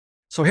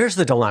So here's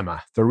the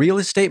dilemma. The real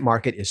estate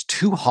market is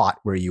too hot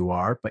where you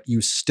are, but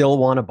you still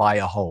want to buy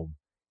a home.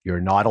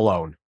 You're not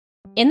alone.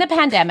 In the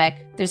pandemic,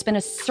 there's been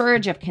a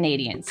surge of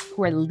Canadians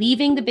who are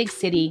leaving the big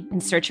city in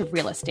search of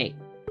real estate.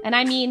 And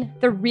I mean,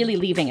 they're really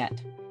leaving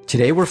it.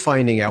 Today, we're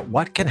finding out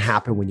what can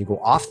happen when you go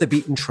off the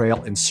beaten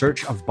trail in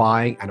search of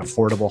buying an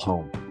affordable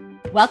home.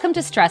 Welcome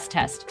to Stress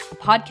Test, a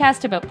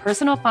podcast about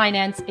personal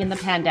finance in the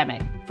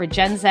pandemic for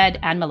Gen Z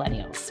and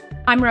millennials.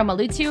 I'm Roma,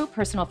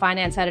 personal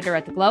finance editor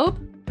at The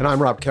Globe. And I'm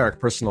Rob Carrick,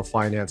 personal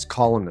finance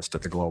columnist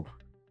at The Globe.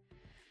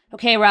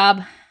 Okay,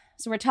 Rob.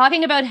 So we're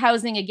talking about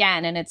housing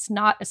again, and it's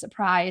not a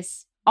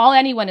surprise. All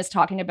anyone is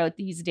talking about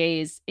these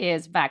days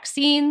is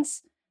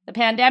vaccines, the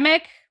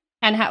pandemic,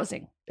 and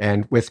housing.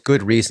 And with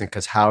good reason,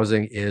 because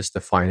housing is the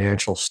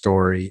financial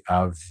story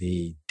of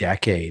the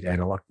decade.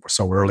 And look, we're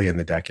so early in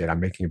the decade.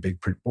 I'm making a big,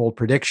 bold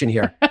prediction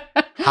here.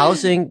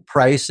 Housing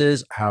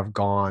prices have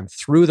gone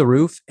through the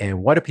roof.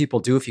 And what do people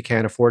do if you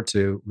can't afford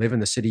to live in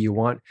the city you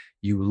want?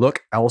 You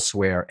look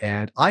elsewhere.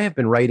 And I have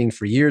been writing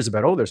for years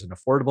about, there's an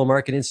affordable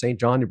market in St.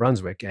 John, New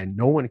Brunswick. And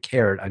no one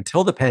cared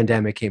until the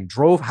pandemic came,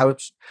 drove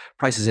house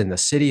prices in the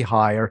city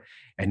higher.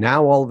 And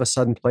now all of a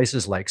sudden,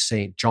 places like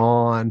St.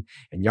 John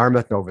and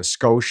Yarmouth, Nova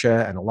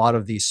Scotia, and a lot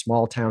of these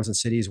small towns and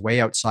cities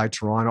way outside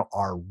Toronto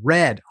are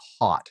red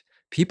hot.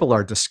 People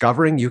are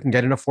discovering you can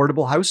get an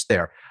affordable house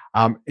there.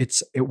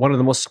 One of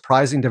the most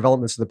surprising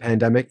developments of the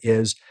pandemic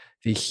is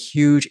the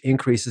huge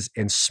increases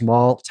in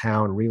small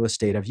town real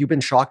estate. Have you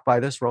been shocked by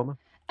this, Roma?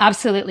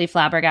 Absolutely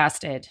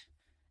flabbergasted.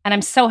 And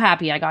I'm so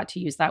happy I got to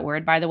use that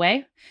word, by the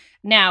way.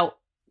 Now,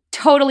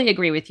 totally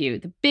agree with you.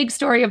 The big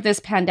story of this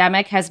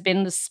pandemic has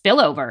been the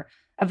spillover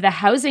of the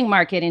housing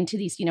market into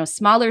these,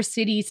 smaller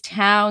cities,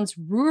 towns,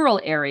 rural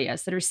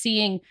areas that are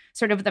seeing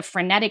sort of the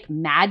frenetic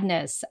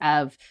madness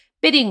of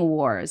bidding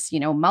wars,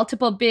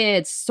 multiple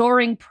bids,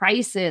 soaring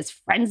prices,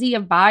 frenzy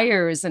of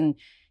buyers. And,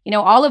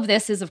 all of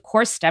this is, of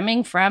course,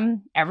 stemming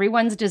from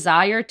everyone's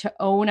desire to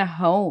own a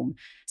home.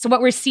 So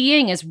what we're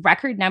seeing is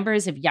record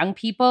numbers of young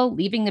people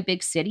leaving the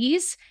big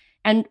cities.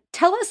 And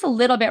tell us a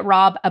little bit,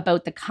 Rob,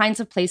 about the kinds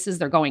of places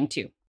they're going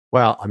to.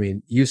 Well,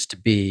 used to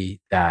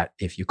be that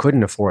if you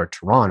couldn't afford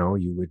Toronto,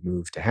 you would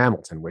move to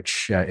Hamilton,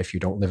 which if you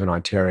don't live in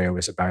Ontario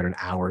is about an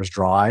hour's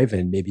drive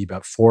and maybe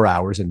about 4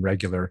 hours in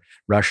regular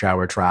rush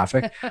hour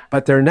traffic.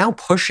 But they're now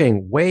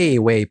pushing way,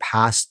 way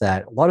past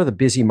that. A lot of the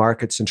busy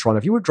markets in Toronto,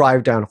 if you would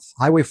drive down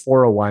Highway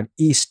 401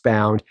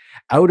 eastbound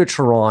out of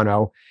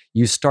Toronto,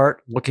 you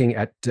start looking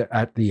at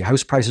the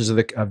house prices of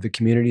the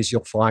communities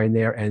you'll find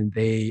there, and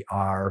they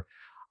are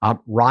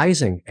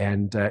rising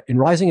and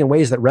rising in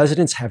ways that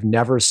residents have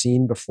never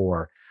seen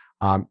before.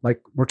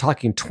 Like we're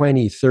talking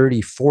 20,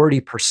 30,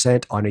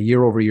 40% on a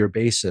year-over-year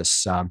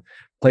basis.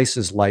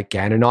 Places like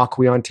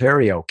Gananoque,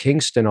 Ontario,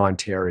 Kingston,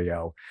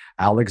 Ontario,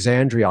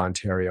 Alexandria,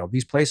 Ontario.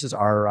 These places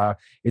are,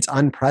 it's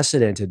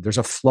unprecedented. There's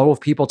a flow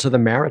of people to the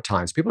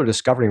Maritimes. People are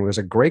discovering there's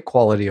a great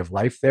quality of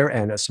life there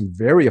and some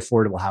very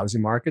affordable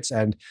housing markets.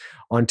 And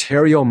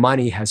Ontario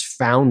money has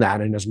found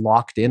that and is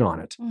locked in on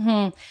it.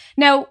 Mm-hmm.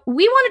 Now,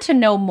 we wanted to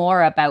know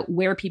more about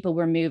where people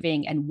were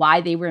moving and why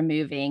they were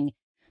moving.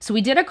 So we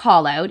did a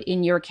call out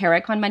in your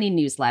Carrick on Money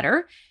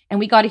newsletter, and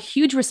we got a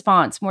huge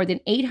response. More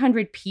than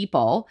 800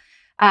 people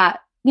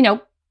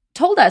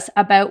told us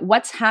about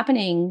what's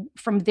happening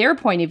from their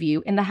point of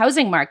view in the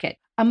housing market.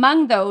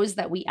 Among those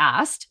that we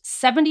asked,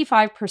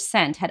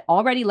 75% had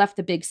already left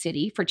the big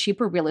city for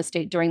cheaper real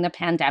estate during the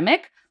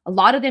pandemic. A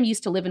lot of them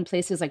used to live in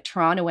places like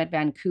Toronto and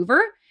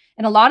Vancouver,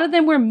 and a lot of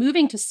them were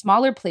moving to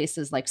smaller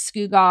places like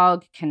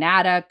Scugog,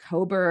 Canada,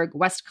 Cobourg,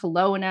 West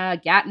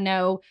Kelowna,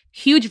 Gatineau.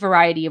 Huge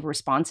variety of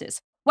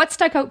responses. What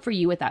stuck out for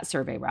you with that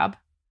survey, Rob?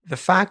 The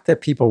fact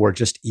that people were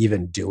just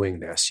even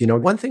doing this.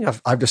 One thing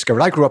I've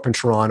discovered, I grew up in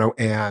Toronto,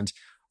 and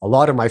a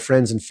lot of my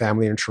friends and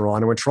family in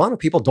Toronto, and Toronto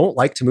people don't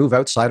like to move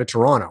outside of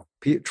Toronto.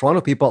 Toronto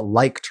people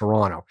like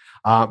Toronto,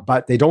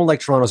 but they don't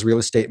like Toronto's real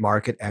estate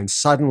market. And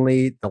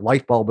suddenly the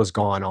light bulb has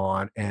gone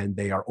on and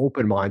they are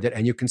open-minded.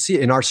 And you can see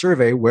in our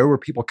survey, where were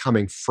people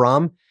coming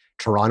from?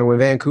 Toronto and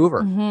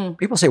Vancouver. Mm-hmm.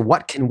 People say,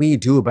 what can we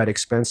do about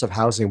expensive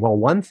housing? Well,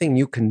 one thing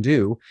you can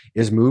do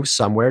is move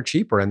somewhere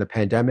cheaper. And the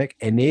pandemic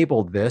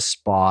enabled this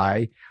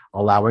by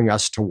allowing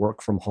us to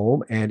work from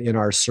home. And in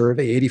our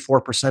survey,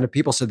 84% of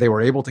people said they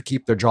were able to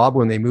keep their job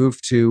when they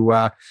moved to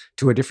a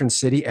different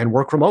city and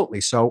work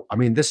remotely. So,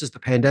 this is the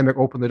pandemic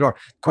opened the door.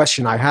 The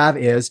question I have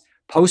is,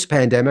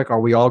 post-pandemic, are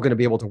we all going to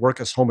be able to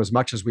work at home as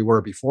much as we were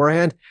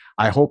beforehand?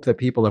 I hope that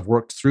people have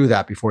worked through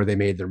that before they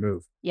made their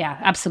move. Yeah,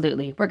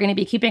 absolutely. We're going to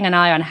be keeping an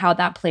eye on how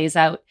that plays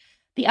out.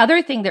 The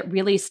other thing that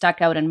really stuck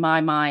out in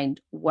my mind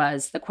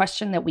was the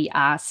question that we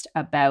asked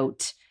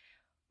about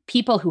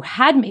people who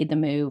had made the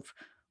move.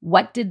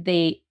 What did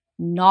they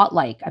not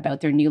like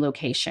about their new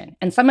location?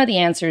 And some of the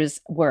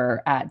answers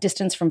were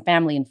distance from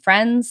family and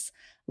friends,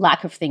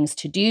 lack of things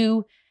to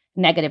do,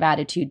 negative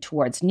attitude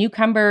towards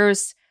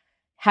newcomers,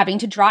 having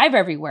to drive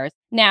everywhere.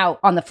 Now,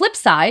 on the flip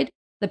side,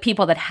 the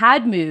people that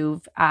had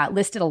moved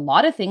listed a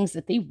lot of things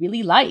that they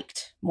really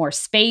liked: more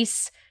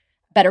space,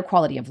 better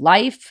quality of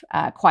life,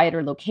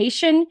 quieter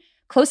location,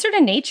 Closer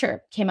to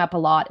nature came up a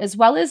lot, as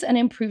well as an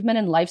improvement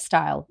in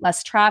lifestyle,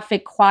 less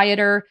traffic,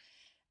 quieter.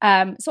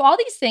 So all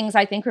these things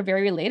I think are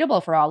very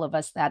relatable for all of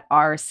us that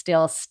are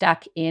still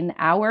stuck in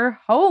our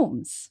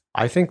homes.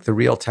 I think the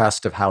real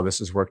test of how this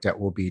has worked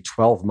out will be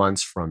 12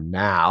 months from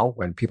now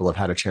when people have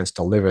had a chance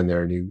to live in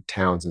their new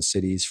towns and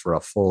cities for a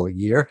full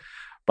year.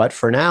 But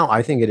for now,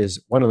 I think it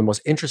is one of the most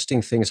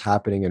interesting things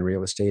happening in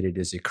real estate. It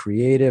is a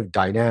creative,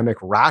 dynamic,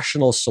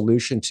 rational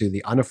solution to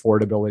the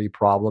unaffordability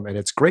problem. And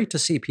it's great to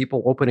see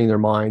people opening their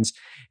minds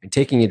and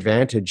taking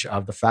advantage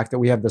of the fact that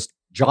we have this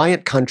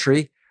giant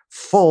country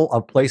full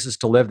of places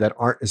to live that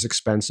aren't as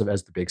expensive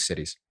as the big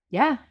cities.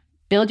 Yeah.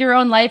 Build your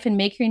own life and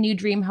make your new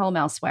dream home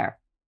elsewhere.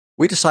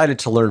 We decided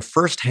to learn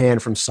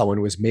firsthand from someone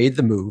who has made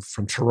the move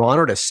from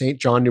Toronto to St.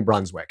 John, New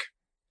Brunswick.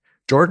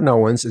 Jordan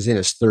Owens is in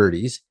his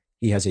 30s.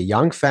 He has a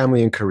young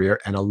family and career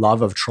and a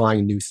love of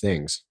trying new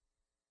things.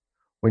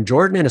 When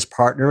Jordan and his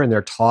partner and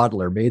their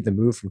toddler made the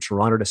move from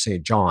Toronto to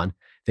St. John,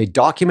 they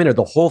documented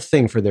the whole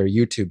thing for their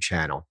YouTube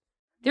channel.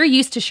 They're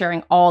used to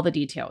sharing all the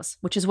details,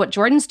 which is what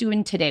Jordan's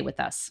doing today with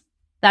us.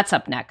 That's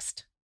up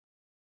next.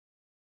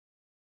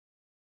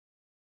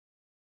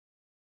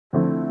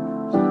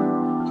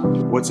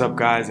 What's up,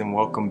 guys, and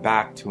welcome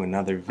back to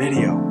another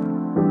video.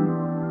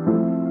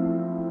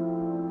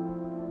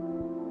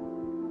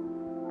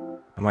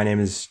 My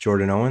name is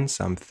Jordan Owens.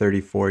 I'm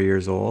 34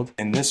 years old.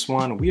 In this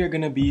one, we are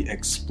going to be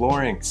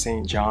exploring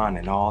St. John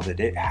and all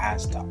that it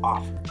has to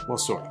offer. Well,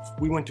 sort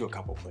of. We went to a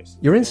couple places.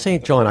 You're in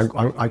St. John.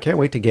 I can't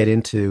wait to get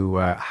into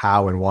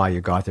how and why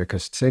you got there,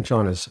 because St.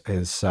 John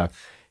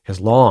has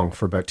long,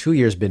 for about 2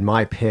 years, been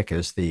my pick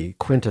as the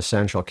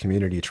quintessential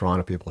community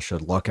Toronto people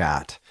should look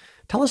at.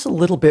 Tell us a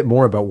little bit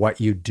more about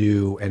what you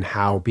do and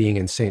how being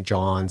in St.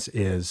 John's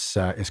is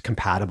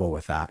compatible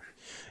with that.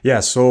 Yeah,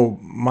 so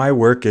my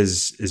work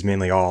is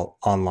mainly all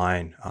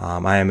online.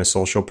 I am a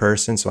social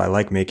person, so I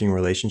like making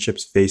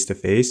relationships face to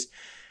face.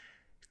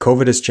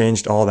 COVID has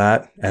changed all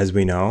that, as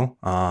we know.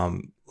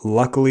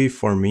 Luckily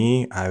for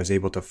me, I was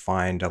able to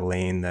find a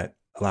lane that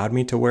allowed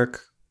me to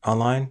work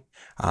online.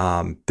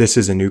 This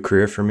is a new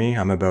career for me.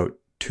 I'm about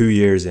 2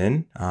 years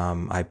in.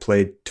 I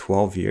played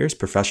 12 years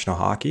professional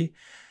hockey.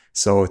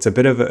 So it's a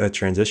bit of a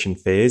transition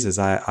phase, as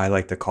I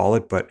like to call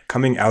it. But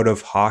coming out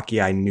of hockey,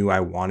 I knew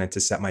I wanted to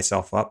set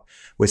myself up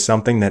with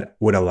something that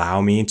would allow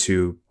me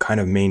to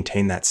kind of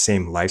maintain that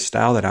same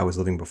lifestyle that I was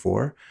living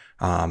before.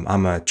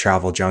 I'm a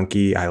travel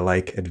junkie. I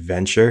like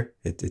adventure.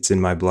 It's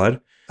in my blood.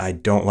 I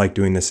don't like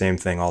doing the same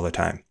thing all the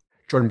time.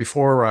 Jordan,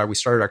 before we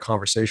started our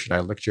conversation,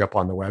 I looked you up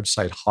on the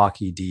website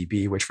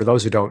HockeyDB, which for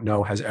those who don't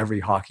know, has every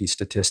hockey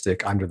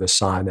statistic under the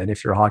sun. And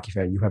if you're a hockey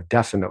fan, you have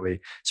definitely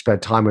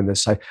spent time on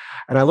this site.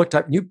 And I looked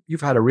up,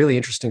 you've had a really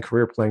interesting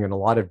career playing in a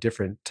lot of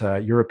different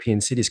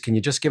European cities. Can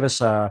you just give us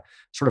a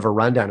sort of a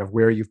rundown of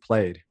where you've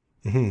played?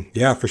 Mm-hmm.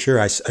 Yeah, for sure.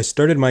 I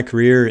started my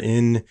career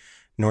in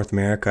North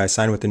America. I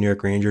signed with the New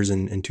York Rangers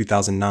in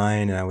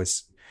 2009, and I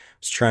was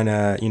trying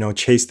to,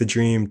 chase the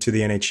dream to the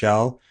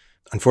NHL.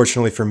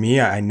 Unfortunately for me,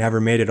 I never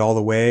made it all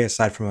the way,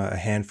 aside from a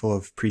handful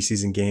of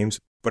preseason games.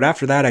 But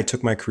after that, I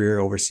took my career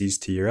overseas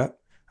to Europe.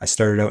 I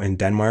started out in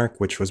Denmark,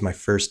 which was my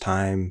first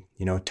time,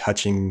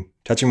 touching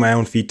my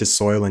own feet to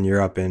soil in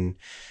Europe. And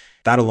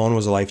that alone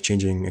was a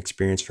life-changing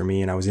experience for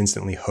me. And I was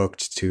instantly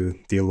hooked to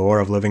the allure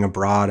of living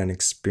abroad and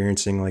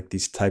experiencing like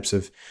these types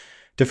of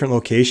different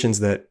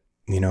locations that,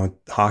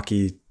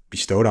 hockey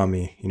bestowed on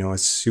me. I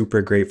was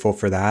super grateful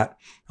for that.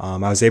 I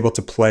was able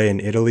to play in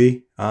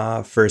Italy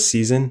for a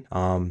season.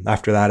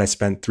 After that, I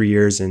spent 3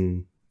 years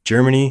in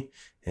Germany,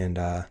 and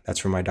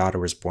that's where my daughter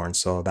was born.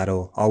 So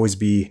that'll always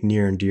be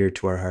near and dear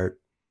to our heart.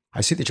 I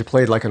see that you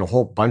played like in a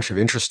whole bunch of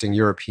interesting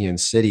European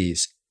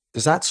cities.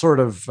 Does that sort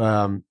of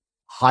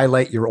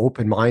highlight your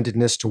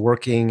open-mindedness to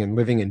working and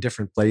living in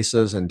different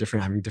places and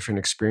having different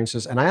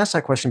experiences? And I ask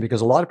that question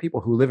because a lot of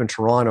people who live in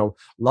Toronto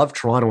love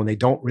Toronto and they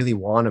don't really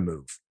want to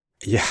move.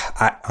 Yeah,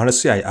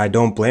 I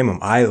don't blame them.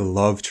 I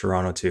love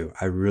Toronto too.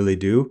 I really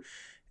do.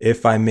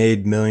 If I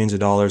made millions of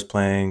dollars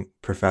playing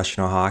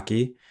professional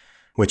hockey,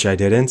 which I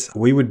didn't,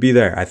 we would be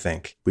there, I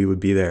think. We would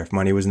be there if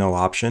money was no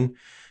option.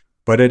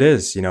 But it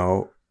is,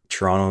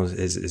 Toronto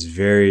is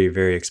very,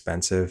 very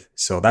expensive.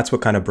 So that's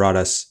what kind of brought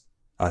us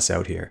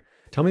out here.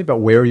 Tell me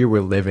about where you were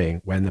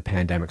living when the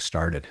pandemic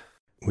started.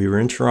 We were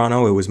in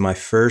Toronto. It was my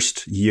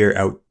first year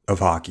out of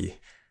hockey.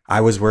 I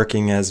was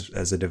working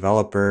as a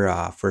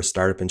developer for a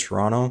startup in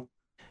Toronto.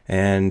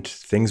 And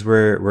things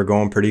were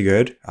going pretty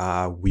good.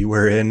 We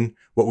were in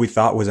what we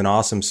thought was an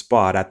awesome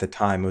spot at the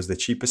time. It was the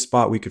cheapest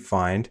spot we could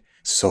find.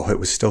 So it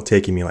was still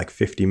taking me like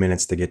 50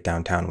 minutes to get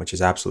downtown, which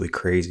is absolutely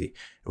crazy.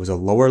 It was a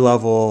lower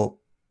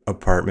level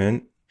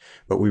apartment,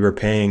 but we were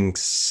paying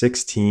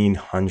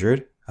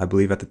 $1,600, I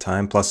believe at the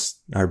time, plus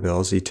our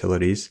bills,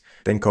 utilities.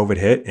 Then COVID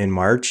hit in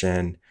March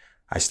and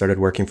I started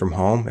working from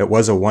home. It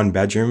was a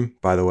 1-bedroom,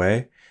 by the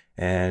way.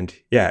 And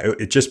yeah,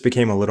 it just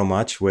became a little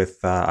much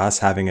with us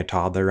having a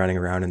toddler running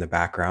around in the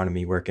background and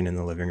me working in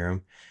the living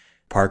room.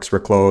 Parks were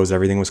closed.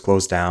 Everything was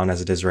closed down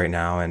as it is right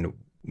now. And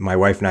my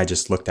wife and I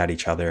just looked at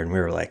each other and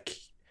we were like,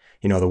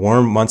 the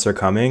warm months are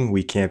coming.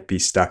 We can't be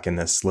stuck in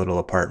this little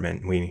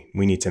apartment. We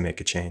need to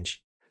make a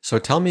change. So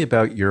tell me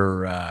about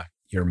your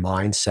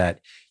mindset.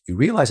 You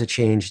realize a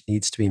change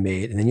needs to be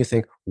made, and then you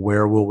think,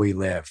 where will we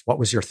live? What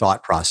was your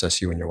thought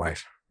process, you and your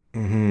wife?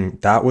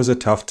 That was a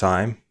tough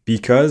time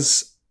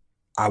because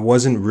I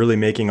wasn't really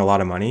making a lot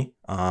of money.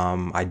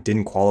 I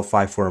didn't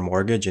qualify for a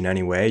mortgage in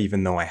any way,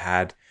 even though I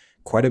had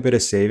quite a bit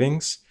of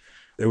savings.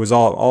 It was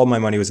all my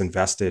money was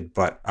invested,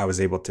 but I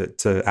was able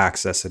to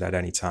access it at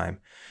any time.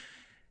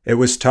 It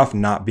was tough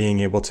not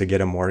being able to get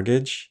a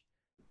mortgage,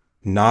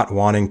 not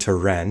wanting to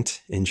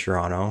rent in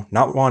Toronto,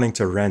 not wanting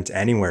to rent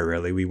anywhere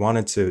really. We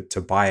wanted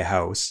to buy a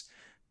house.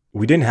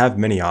 We didn't have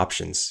many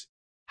options.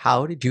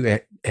 How did you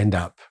end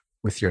up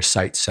with your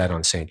sights set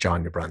on St.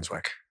 John, New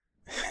Brunswick?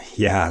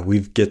 Yeah,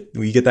 we get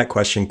that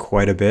question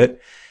quite a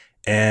bit.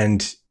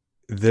 And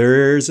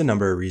there's a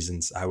number of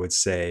reasons, I would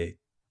say.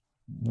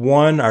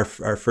 One, our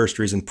first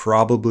reason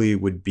probably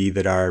would be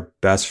that our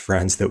best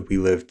friends that we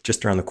live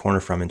just around the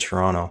corner from in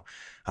Toronto,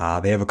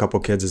 they have a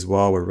couple kids as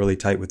well. We're really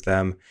tight with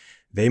them.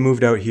 They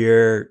moved out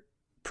here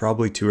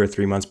probably 2 or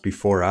 3 months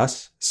before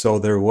us. So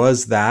there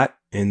was that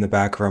in the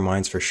back of our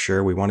minds for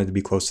sure. We wanted to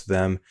be close to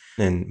them.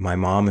 And my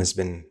mom has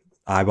been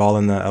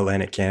eyeballing the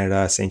Atlantic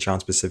Canada, St. John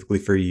specifically,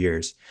 for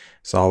years.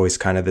 It's always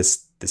kind of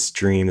this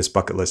dream, this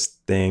bucket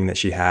list thing that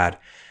she had.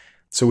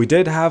 So we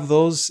did have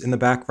those in the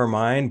back of our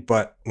mind,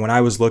 but when I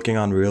was looking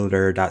on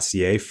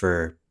realtor.ca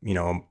for,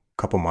 a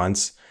couple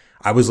months,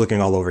 I was looking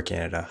all over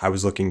Canada. I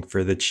was looking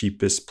for the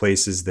cheapest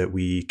places that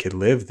we could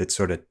live that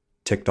sort of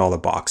ticked all the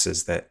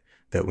boxes that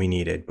we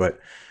needed. But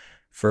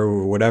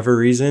for whatever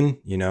reason,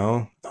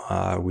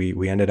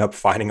 we ended up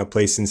finding a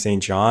place in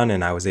St. John,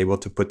 and I was able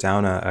to put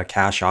down a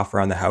cash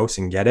offer on the house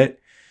and get it.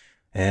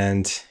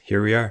 And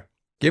here we are.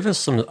 Give us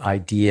some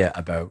idea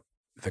about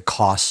the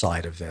cost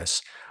side of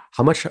this.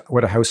 How much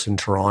would a house in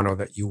Toronto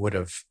that you would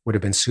have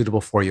been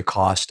suitable for you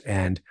cost,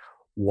 and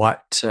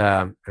what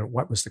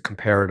was the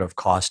comparative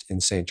cost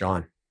in St.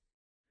 John?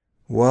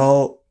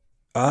 Well,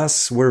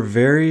 we're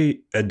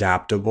very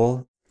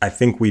adaptable. I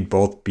think we'd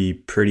both be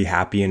pretty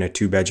happy in a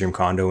 2-bedroom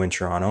condo in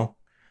Toronto.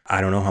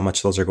 I don't know how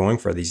much those are going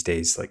for these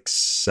days, like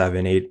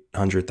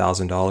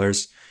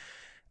 $700,000-$800,000,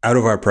 out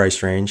of our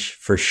price range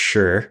for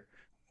sure.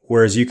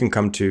 Whereas you can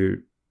come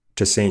to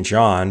St.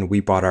 John, we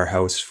bought our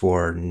house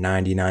for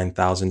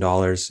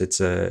 $99,000. It's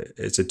a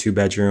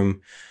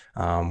 2-bedroom.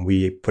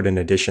 We put an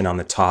addition on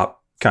the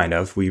top, kind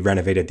of. We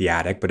renovated the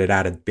attic, but it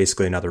added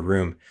basically another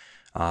room.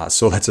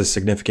 So that's a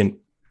significant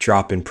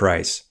drop in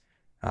price.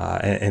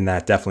 And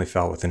that definitely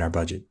fell within our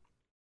budget.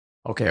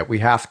 Okay, we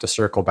have to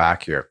circle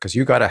back here because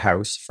you got a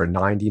house for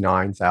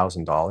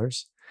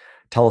 $99,000.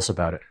 Tell us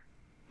about it.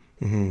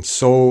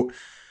 So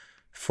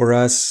for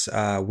us,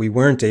 we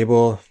weren't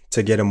able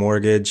to get a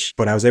mortgage,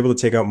 but I was able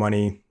to take out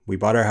money. We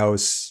bought our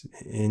house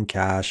in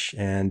cash,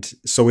 and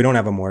so we don't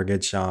have a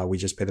mortgage. We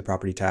just pay the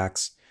property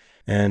tax.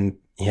 And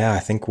yeah, I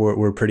think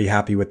we're pretty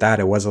happy with that.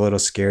 It was a little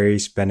scary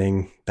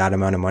spending that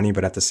amount of money,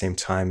 but at the same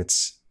time,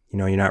 it's,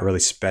 you're not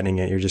really spending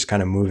it. You're just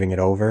kind of moving it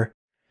over.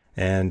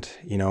 And,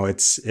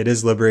 it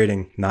is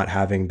liberating not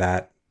having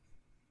that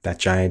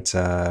giant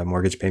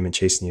mortgage payment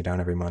chasing you down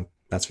every month.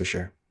 That's for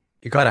sure.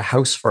 You got a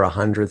house for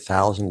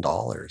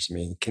 $100,000. I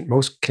mean,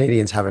 most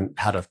Canadians haven't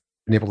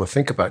been able to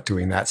think about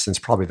doing that since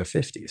probably the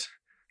 50s.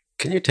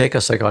 Can you take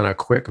us on a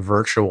quick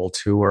virtual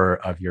tour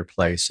of your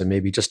place and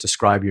maybe just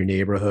describe your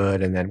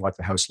neighborhood and then what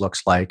the house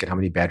looks like and how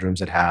many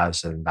bedrooms it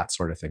has and that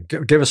sort of thing?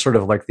 Give us sort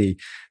of like the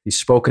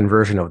spoken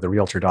version of the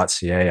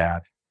realtor.ca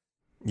ad.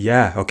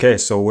 Yeah. Okay.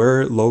 So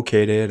we're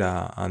located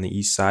on the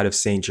east side of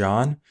St.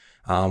 John.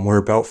 We're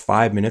about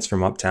 5 minutes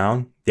from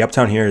Uptown. The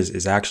Uptown here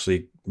is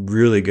actually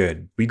really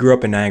good. We grew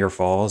up in Niagara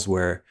Falls,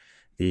 where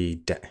they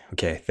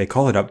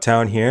call it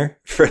Uptown here.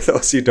 For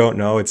those who don't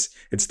know, it's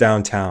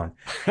downtown,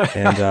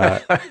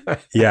 and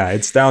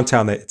it's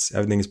downtown.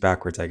 Everything's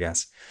backwards, I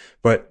guess.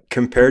 But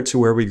compared to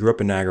where we grew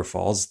up in Niagara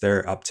Falls,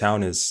 their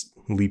Uptown is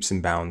leaps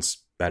and bounds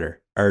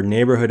better. Our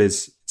neighborhood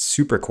is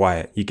super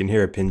quiet. You can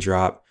hear a pin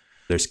drop.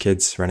 There's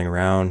kids running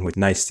around, which is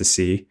nice to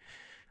see.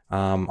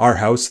 Our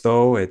house,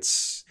 though,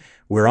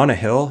 we're on a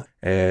hill.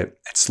 It's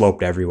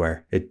sloped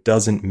everywhere. It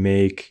doesn't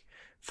make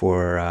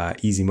for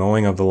easy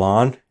mowing of the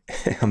lawn.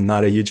 I'm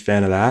not a huge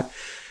fan of that.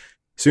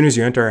 As soon as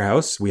you enter our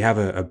house, we have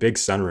a big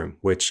sunroom,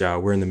 which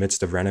we're in the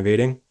midst of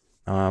renovating.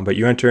 But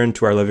you enter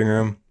into our living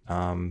room,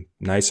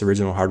 nice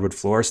original hardwood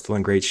floor, still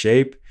in great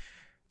shape,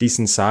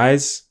 decent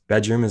size.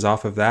 Bedroom is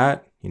off of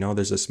that.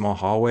 There's a small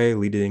hallway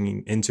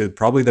leading into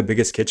probably the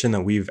biggest kitchen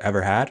that we've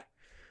ever had.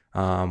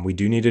 We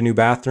do need a new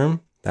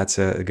bathroom. That's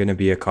going to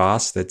be a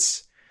cost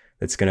that's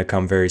going to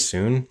come very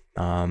soon.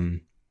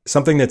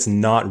 Something that's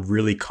not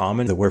really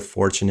common that we're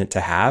fortunate to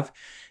have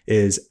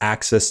is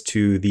access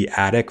to the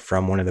attic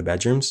from one of the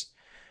bedrooms.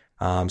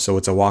 So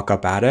it's a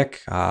walk-up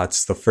attic.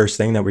 It's the first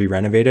thing that we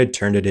renovated,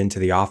 turned it into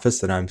the office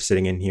that I'm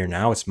sitting in here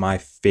now. It's my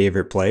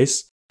favorite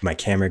place. My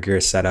camera gear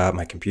is set up,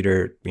 my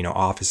computer,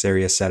 office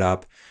area set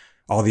up,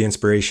 all the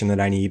inspiration that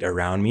I need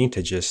around me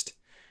to just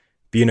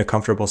be in a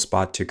comfortable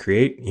spot to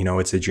create.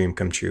 It's a dream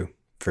come true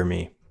for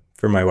me,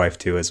 for my wife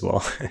too as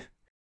well.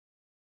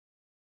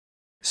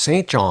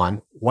 St.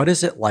 John, what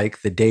is it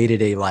like the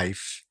day-to-day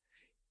life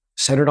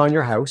centered on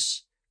your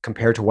house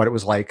compared to what it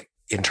was like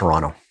in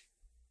Toronto?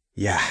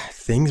 Yeah,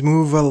 things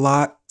move a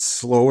lot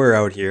slower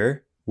out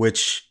here,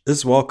 which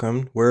is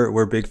welcome.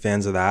 We're big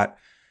fans of that.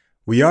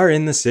 We are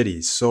in the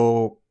city,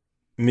 so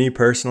me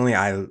personally,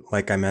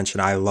 like I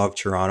mentioned, I love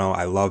Toronto.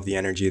 I love the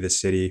energy of the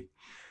city.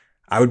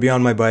 I would be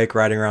on my bike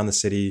riding around the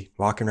city,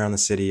 walking around the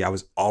city. I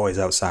was always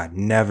outside,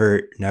 never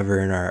in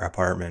our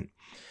apartment.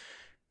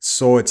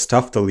 So it's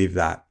tough to leave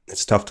that.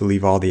 It's tough to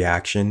leave all the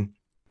action.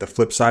 The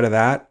flip side of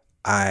that,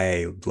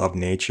 I love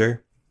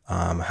nature.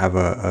 Have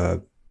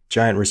a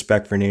giant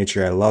respect for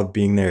nature. I love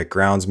being there. It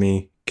grounds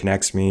me,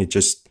 connects me,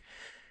 just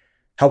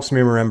helps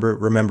me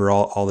remember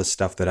all the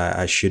stuff that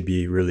I should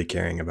be really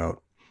caring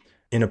about.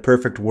 In a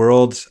perfect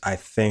world, I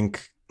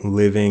think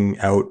living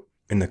out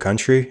in the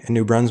country in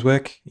New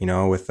Brunswick,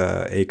 with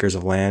acres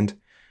of land,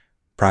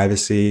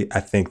 privacy, I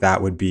think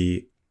that would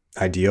be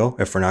ideal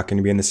if we're not going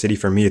to be in the city.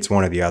 For me, it's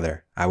one or the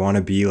other. I want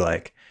to be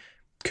like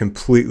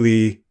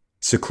completely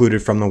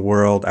secluded from the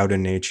world, out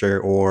in nature,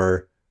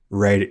 or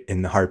right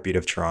in the heartbeat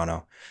of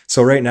Toronto.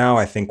 So right now,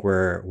 I think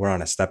we're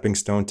on a stepping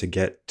stone to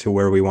get to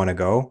where we want to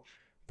go.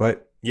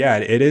 But yeah,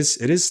 it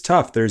is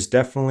tough. There's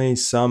definitely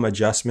some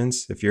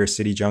adjustments. If you're a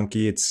city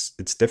junkie, it's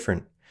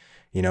different,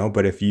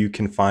 but if you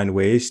can find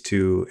ways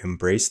to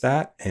embrace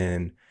that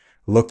and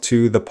look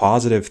to the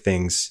positive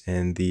things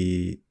and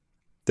the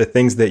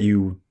things that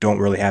you don't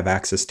really have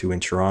access to in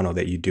Toronto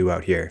that you do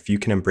out here, if you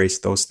can embrace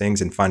those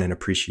things and find an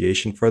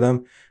appreciation for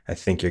them, I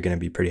think you're going to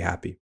be pretty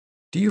happy.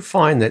 Do you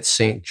find that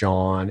St.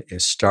 John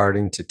is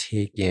starting to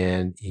take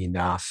in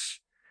enough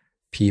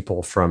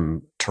people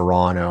from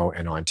Toronto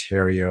and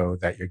Ontario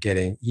that you're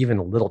getting even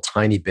a little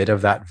tiny bit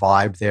of that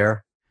vibe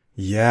there?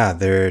 Yeah,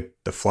 the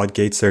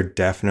floodgates are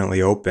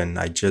definitely open.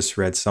 I just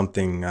read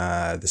something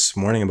this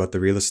morning about the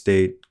real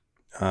estate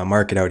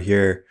market out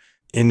here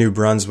in New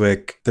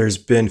Brunswick. There's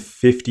been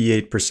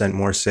 58%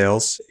 more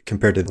sales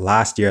compared to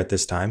last year at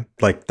this time.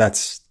 Like,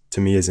 that's,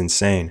 to me, is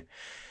insane.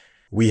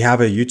 We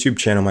have a YouTube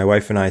channel my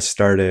wife and I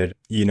started,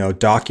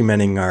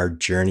 documenting our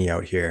journey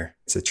out here.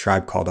 It's a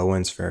tribe called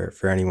Owens for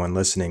anyone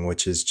listening,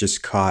 which has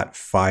just caught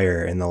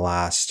fire in the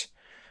last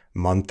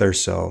month or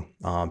so.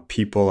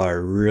 People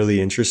are really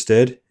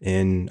interested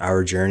in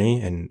our journey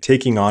and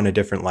taking on a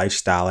different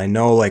lifestyle. I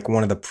know, like,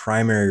 one of the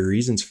primary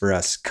reasons for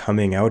us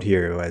coming out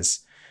here was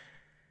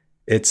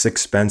it's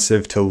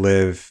expensive to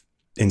live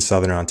in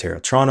Southern Ontario.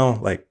 Toronto,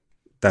 like,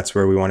 that's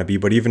where we want to be.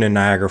 But even in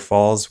Niagara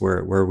Falls,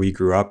 where we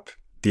grew up,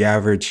 the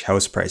average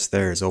house price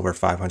there is over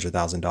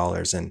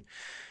 $500,000. And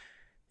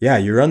yeah,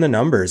 you run the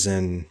numbers,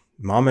 and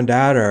mom and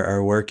dad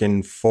are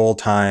working full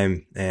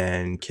time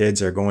and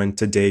kids are going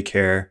to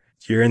daycare.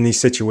 You're in these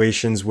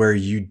situations where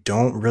you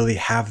don't really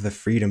have the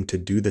freedom to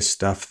do the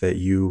stuff that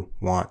you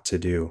want to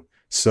do.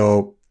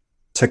 So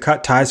to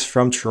cut ties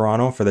from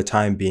Toronto for the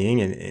time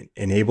being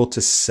and able to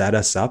set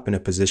us up in a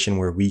position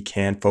where we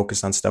can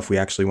focus on stuff we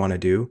actually want to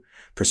do,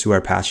 pursue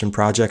our passion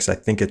projects, I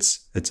think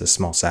it's a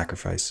small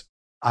sacrifice.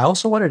 I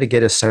also wanted to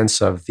get a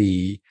sense of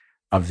the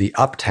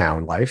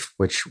uptown life,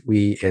 which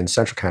we in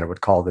Central Canada would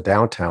call the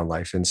downtown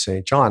life in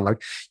St. John.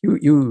 Like,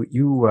 you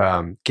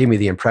gave me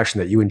the impression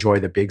that you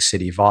enjoy the big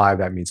city vibe.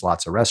 That means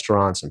lots of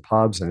restaurants and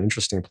pubs and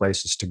interesting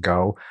places to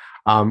go.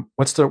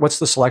 What's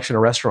the selection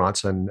of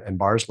restaurants and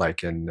bars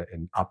like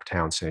in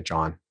uptown St.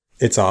 John?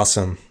 It's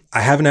awesome.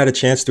 I haven't had a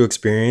chance to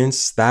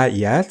experience that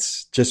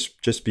yet,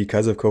 just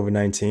because of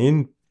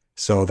COVID-19.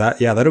 So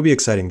that'll be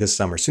exciting this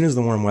summer. As soon as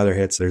the warm weather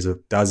hits, there's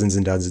dozens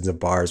and dozens of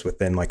bars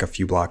within like a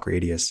few block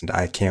radius. And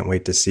I can't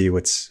wait to see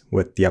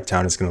what the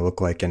uptown is going to look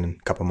like in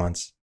a couple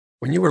months.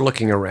 When you were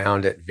looking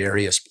around at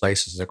various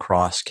places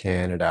across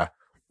Canada,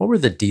 what were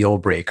the deal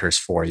breakers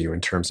for you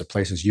in terms of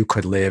places you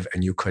could live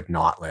and you could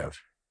not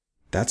live?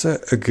 That's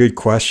a good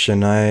question.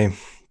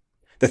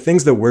 The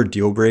things that were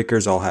deal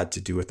breakers all had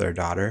to do with our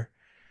daughter.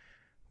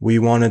 We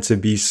wanted to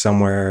be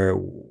somewhere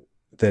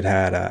that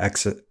had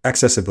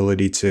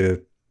accessibility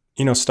to,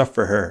 stuff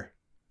for her.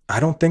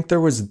 I don't think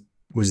there was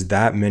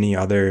that many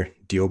other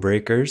deal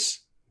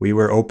breakers. We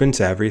were open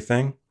to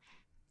everything.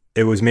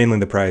 It was mainly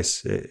the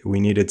price. We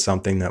needed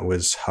something that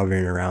was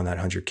hovering around that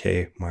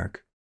 100K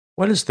mark.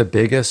 What is the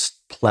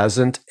biggest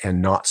pleasant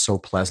and not so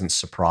pleasant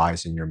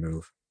surprise in your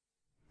move?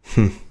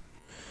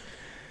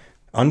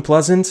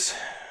 Unpleasant,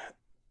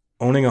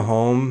 owning a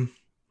home.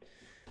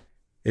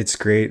 It's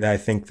great. I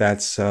think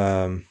that's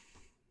the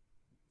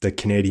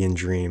Canadian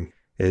dream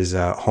is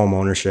home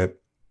ownership.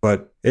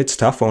 But it's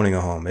tough owning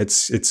a home.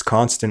 It's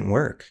constant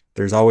work.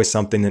 There's always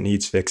something that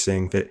needs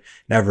fixing that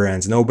never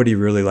ends. Nobody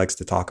really likes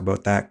to talk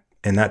about that,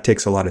 and that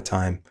takes a lot of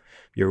time.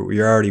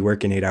 You're already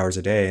working 8 hours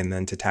a day, and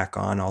then to tack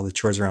on all the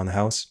chores around the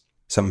house,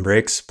 something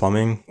breaks,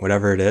 plumbing,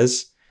 whatever it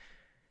is.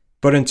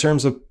 But in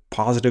terms of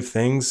positive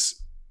things,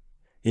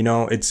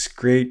 it's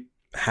great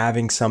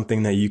having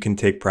something that you can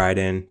take pride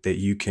in, that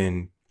you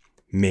can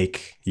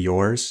make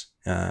yours,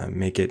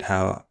 make it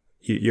how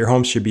your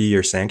home should be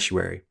your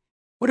sanctuary.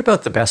 What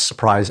about the best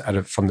surprise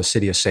from the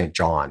city of St.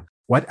 John?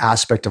 What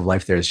aspect of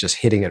life there is just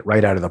hitting it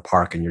right out of the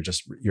park and you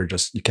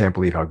can't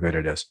believe how good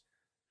it is?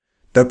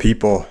 The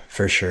people,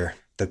 for sure.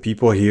 The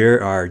people here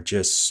are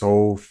just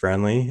so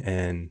friendly.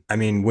 And I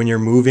mean, when you're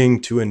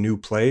moving to a new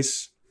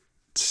place,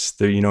 it's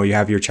there, you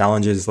have your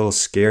challenges, it's a little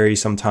scary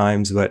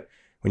sometimes, but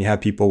when you have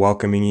people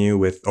welcoming you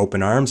with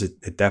open arms,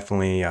 it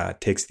definitely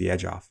takes the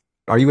edge off.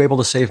 Are you able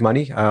to save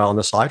money on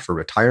the side for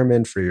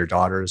retirement, for your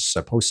daughter's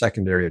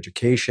post-secondary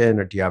education,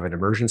 or do you have an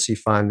emergency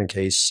fund in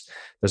case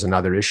there's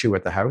another issue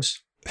at the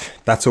house?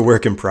 That's a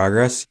work in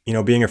progress.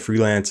 Being a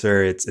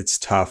freelancer, it's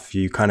tough.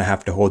 You kind of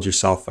have to hold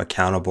yourself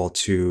accountable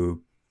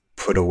to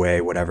put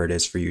away whatever it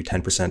is for you,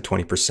 10%,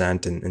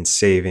 20% in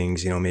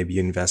savings. Maybe you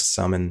invest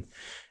some in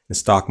the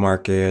stock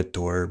market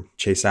or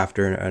chase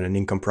after an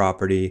income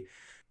property.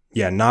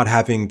 Yeah, not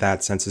having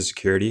that sense of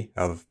security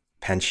of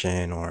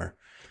pension or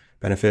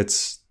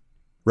benefits.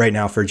 Right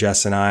now for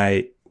Jess and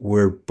I,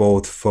 we're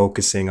both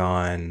focusing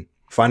on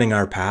finding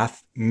our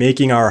path,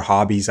 making our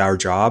hobbies our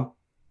job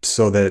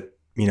so that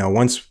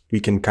once we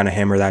can kind of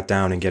hammer that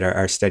down and get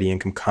our steady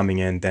income coming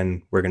in,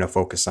 then we're going to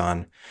focus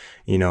on,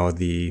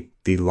 the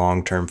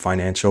long-term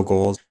financial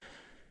goals.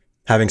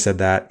 Having said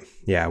that,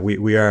 yeah,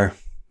 we are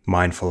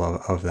mindful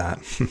of that.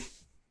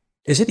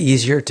 Is it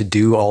easier to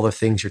do all the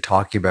things you're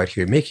talking about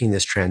here, making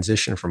this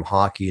transition from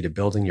hockey to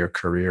building your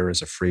career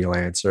as a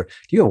freelancer?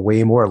 Do you have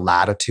way more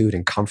latitude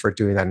and comfort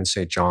doing that in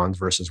St. John's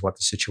versus what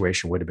the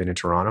situation would have been in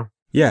Toronto?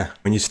 Yeah.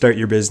 When you start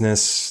your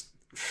business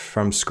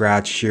from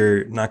scratch,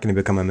 you're not going to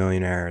become a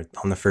millionaire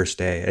on the first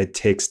day. It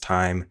takes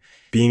time.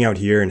 Being out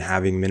here and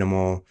having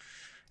minimal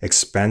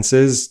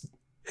expenses,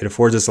 it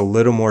affords us a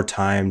little more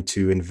time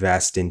to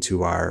invest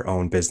into our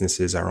own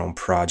businesses, our own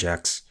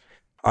projects.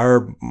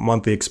 Our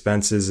monthly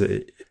expenses,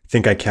 I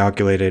think I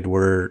calculated,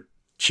 were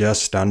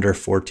just under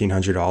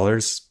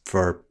 $1,400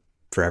 for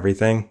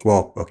everything.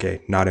 Well,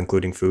 okay, not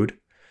including food.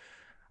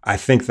 I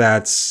think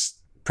that's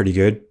pretty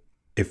good.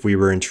 If we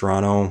were in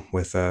Toronto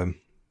with a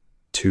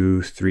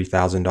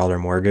 $2,000-$3,000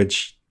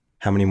 mortgage,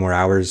 how many more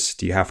hours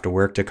do you have to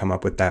work to come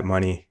up with that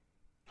money?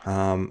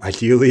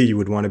 Ideally, you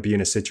would want to be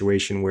in a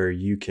situation where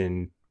you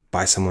can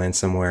buy some land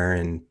somewhere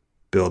and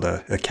build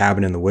a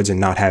cabin in the woods and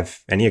not have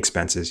any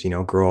expenses,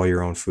 grow all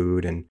your own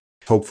food. And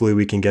hopefully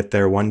we can get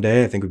there one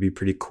day. I think would be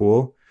pretty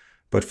cool.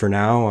 But for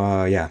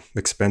now,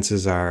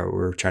 expenses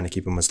we're trying to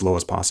keep them as low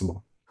as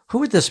possible. Who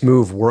would this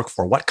move work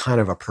for? What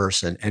kind of a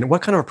person? And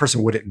what kind of a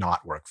person would it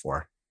not work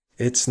for?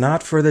 It's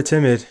not for the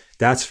timid,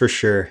 that's for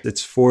sure.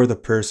 It's for the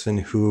person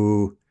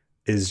who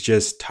is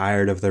just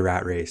tired of the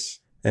rat race.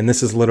 And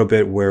this is a little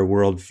bit where our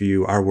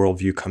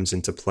worldview comes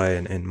into play,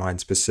 and mine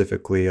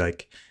specifically.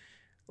 Like,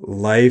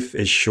 life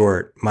is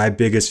short. My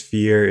biggest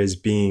fear is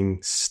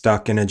being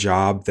stuck in a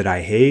job that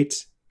I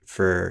hate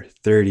for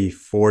 30,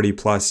 40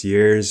 plus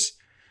years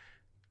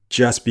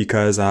just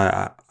because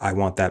I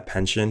want that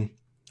pension.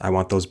 I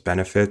want those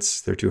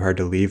benefits. They're too hard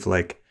to leave.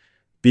 Like,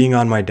 being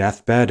on my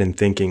deathbed and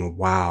thinking,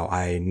 wow,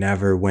 I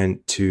never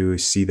went to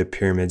see the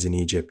pyramids in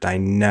Egypt. I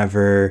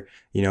never,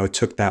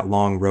 took that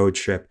long road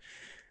trip.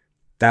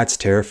 That's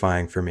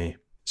terrifying for me.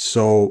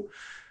 So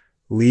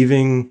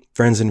leaving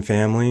friends and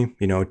family,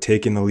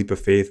 taking the leap of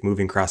faith,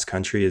 moving cross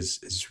country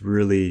is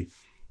really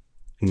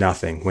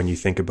nothing when you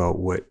think about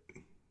what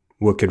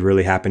could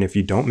really happen if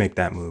you don't make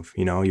that move.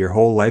 Your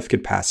whole life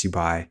could pass you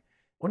by.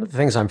 One of the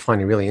things I'm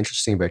finding really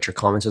interesting about your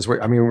comments is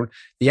the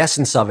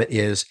essence of it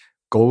is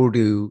go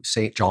to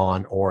St.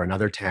 John or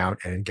another town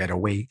and get a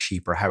way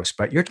cheaper house.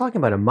 But you're talking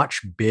about a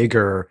much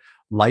bigger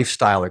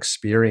lifestyle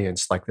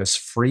experience, like this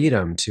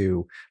freedom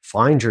to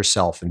find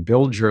yourself and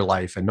build your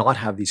life and not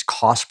have these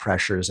cost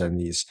pressures and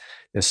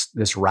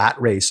this rat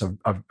race of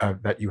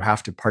that you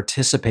have to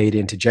participate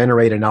in to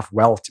generate enough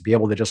wealth to be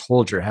able to just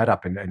hold your head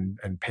up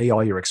and pay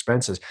all your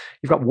expenses.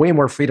 You've got way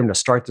more freedom to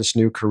start this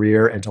new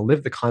career and to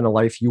live the kind of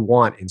life you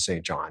want in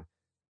St. John.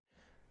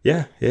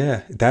 Yeah.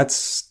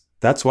 That's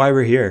why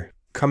we're here.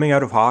 Coming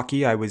out of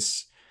hockey, I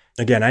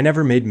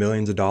never made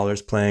millions of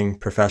dollars playing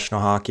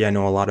professional hockey. I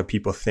know a lot of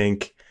people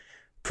think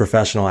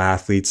professional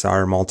athletes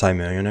are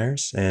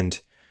multimillionaires. And,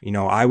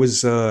 I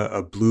was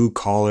a blue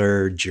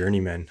collar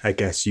journeyman, I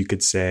guess you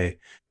could say.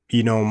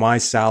 My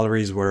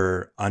salaries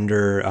were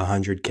under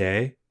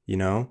 $100K,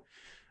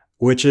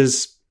 which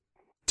is,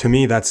 to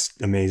me, that's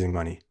amazing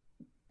money.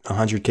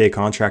 $100K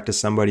contract to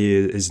somebody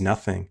is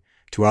nothing.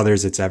 To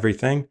others, it's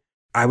everything.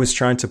 I was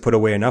trying to put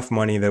away enough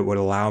money that would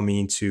allow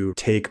me to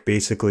take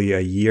basically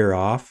a year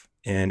off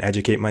and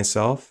educate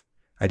myself.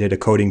 I did a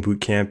coding boot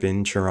camp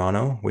in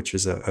Toronto, which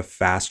is a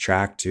fast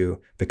track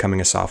to becoming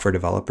a software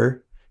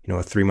developer. A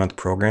 3-month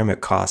program.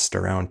 It cost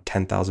around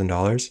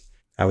 $10,000.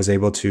 I was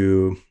able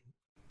to,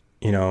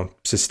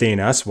 sustain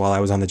us while I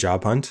was on the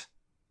job hunt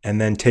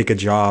and then take a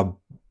job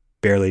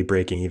barely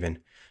breaking even.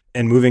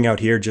 And moving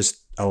out here just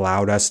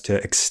allowed us to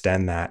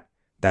extend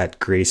that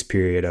grace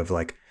period of,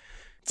 like,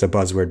 it's a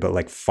buzzword, but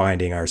like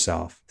finding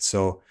ourselves.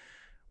 So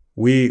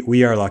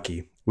we are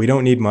lucky. We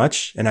don't need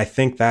much. And I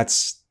think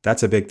that's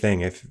a big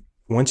thing.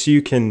 Once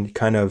you can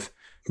kind of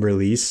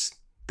release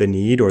the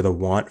need or the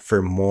want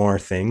for more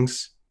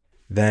things,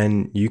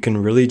 then you can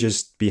really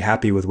just be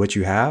happy with what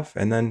you have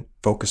and then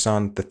focus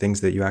on the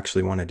things that you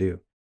actually want to do.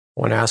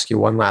 I want to ask you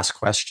one last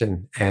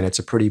question, and it's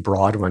a pretty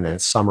broad one, and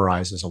it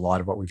summarizes a lot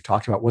of what we've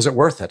talked about. Was it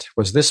worth it?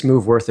 Was this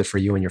move worth it for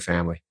you and your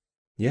family?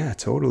 Yeah,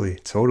 totally.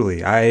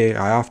 Totally. I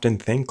often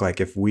think like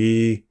if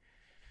we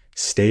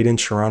stayed in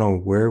Toronto,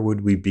 where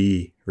would we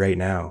be right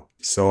now?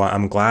 So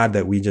I'm glad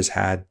that we just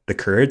had the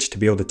courage to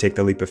be able to take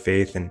the leap of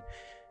faith, and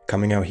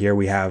coming out here,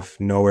 we have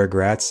no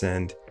regrets.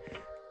 And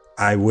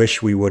I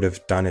wish we would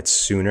have done it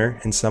sooner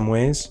in some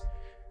ways.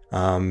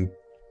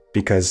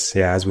 Because,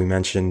 yeah, as we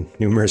mentioned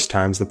numerous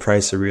times, the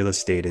price of real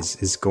estate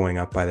is going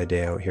up by the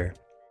day out here.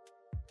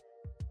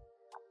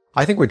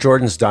 I think what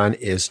Jordan's done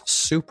is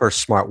super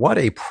smart. What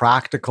a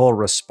practical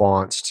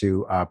response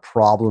to a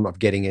problem of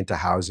getting into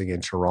housing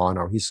in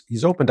Toronto.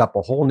 He's opened up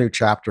a whole new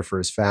chapter for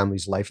his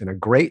family's life in a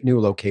great new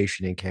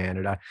location in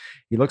Canada.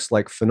 He looks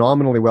like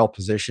phenomenally well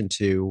positioned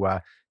to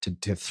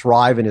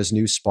thrive in his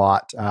new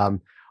spot.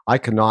 I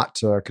could not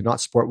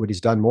support what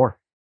he's done more.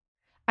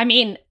 I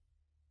mean,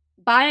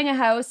 buying a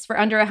house for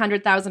under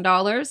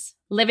 $100,000,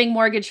 living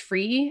mortgage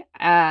free,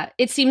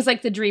 it seems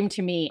like the dream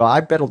to me.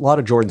 I bet a lot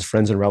of Jordan's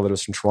friends and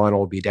relatives from Toronto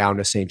will be down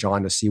to St.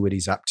 John to see what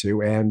he's up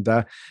to, and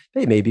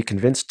they may be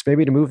convinced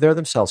maybe to move there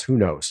themselves. Who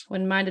knows?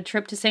 Wouldn't mind a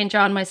trip to St.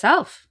 John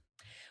myself.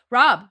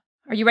 Rob,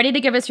 are you ready to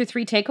give us your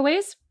 3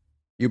 takeaways?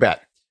 You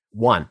bet.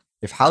 1,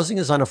 if housing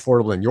is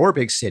unaffordable in your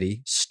big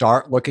city,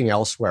 start looking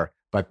elsewhere,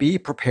 but be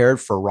prepared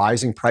for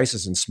rising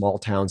prices in small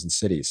towns and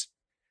cities.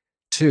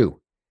 2,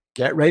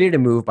 get ready to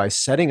move by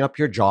setting up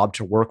your job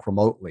to work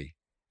remotely,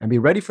 and be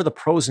ready for the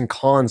pros and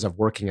cons of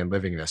working and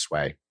living this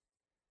way.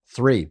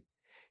 3,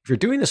 if you're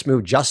doing this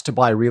move just to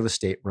buy real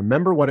estate,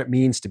 remember what it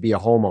means to be a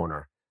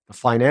homeowner. The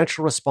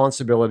financial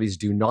responsibilities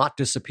do not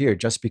disappear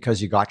just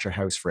because you got your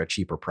house for a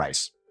cheaper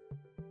price.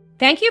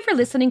 Thank you for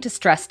listening to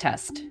Stress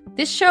Test.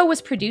 This show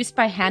was produced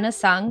by Hannah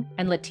Sung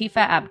and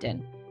Latifa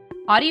Abdin.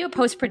 Audio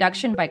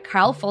post-production by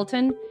Carl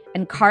Fulton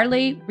and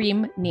Carly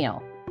Reem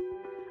Neal.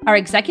 Our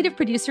executive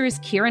producer is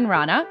Kieran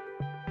Rana.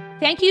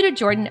 Thank you to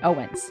Jordan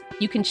Owens.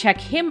 You can check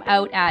him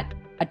out at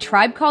A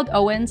Tribe Called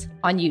Owens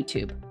on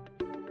YouTube.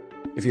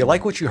 If you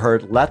like what you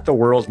heard, let the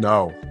world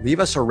know. Leave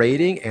us a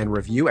rating and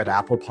review at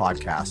Apple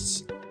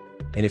Podcasts.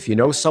 And if you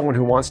know someone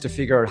who wants to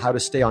figure out how to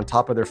stay on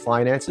top of their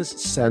finances,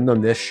 send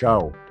them this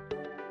show.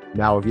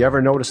 Now, have you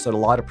ever noticed that a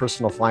lot of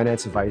personal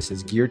finance advice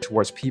is geared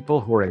towards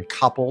people who are in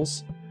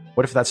couples?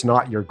 What if that's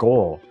not your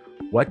goal?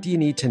 What do you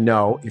need to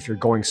know if you're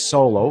going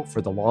solo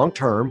for the long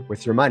term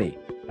with your money?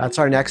 That's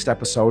our next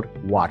episode.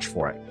 Watch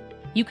for it.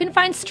 You can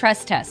find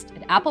Stress Test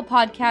at Apple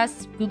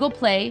Podcasts, Google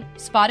Play,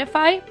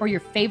 Spotify, or your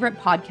favorite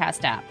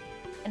podcast app.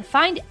 And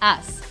find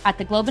us at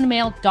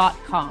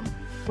theglobeandmail.com,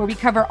 where we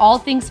cover all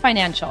things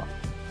financial.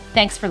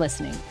 Thanks for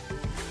listening.